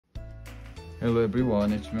Hello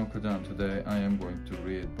everyone, it's Myokojan. Today I am going to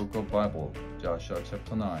read Book of Bible, Joshua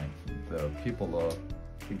chapter 9. The people of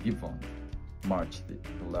Gibeon, March the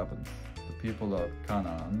 11th. The people of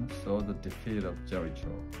Canaan saw the defeat of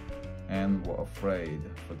Jericho and were afraid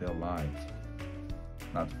for their lives.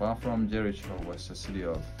 Not far from Jericho was the city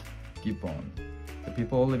of Gibeon. The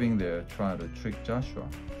people living there tried to trick Joshua.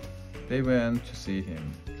 They went to see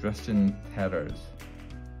him, dressed in tatters.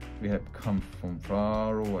 "We have come from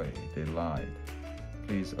far away," they lied.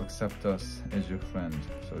 "Please accept us as your friend."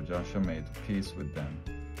 So Joshua made peace with them.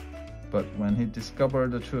 But when he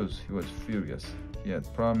discovered the truth, he was furious. He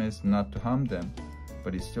had promised not to harm them,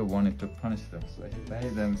 but he still wanted to punish them. So he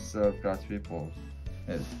made them serve God's people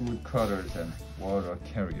as food cutters and water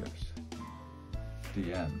carriers.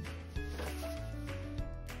 The end.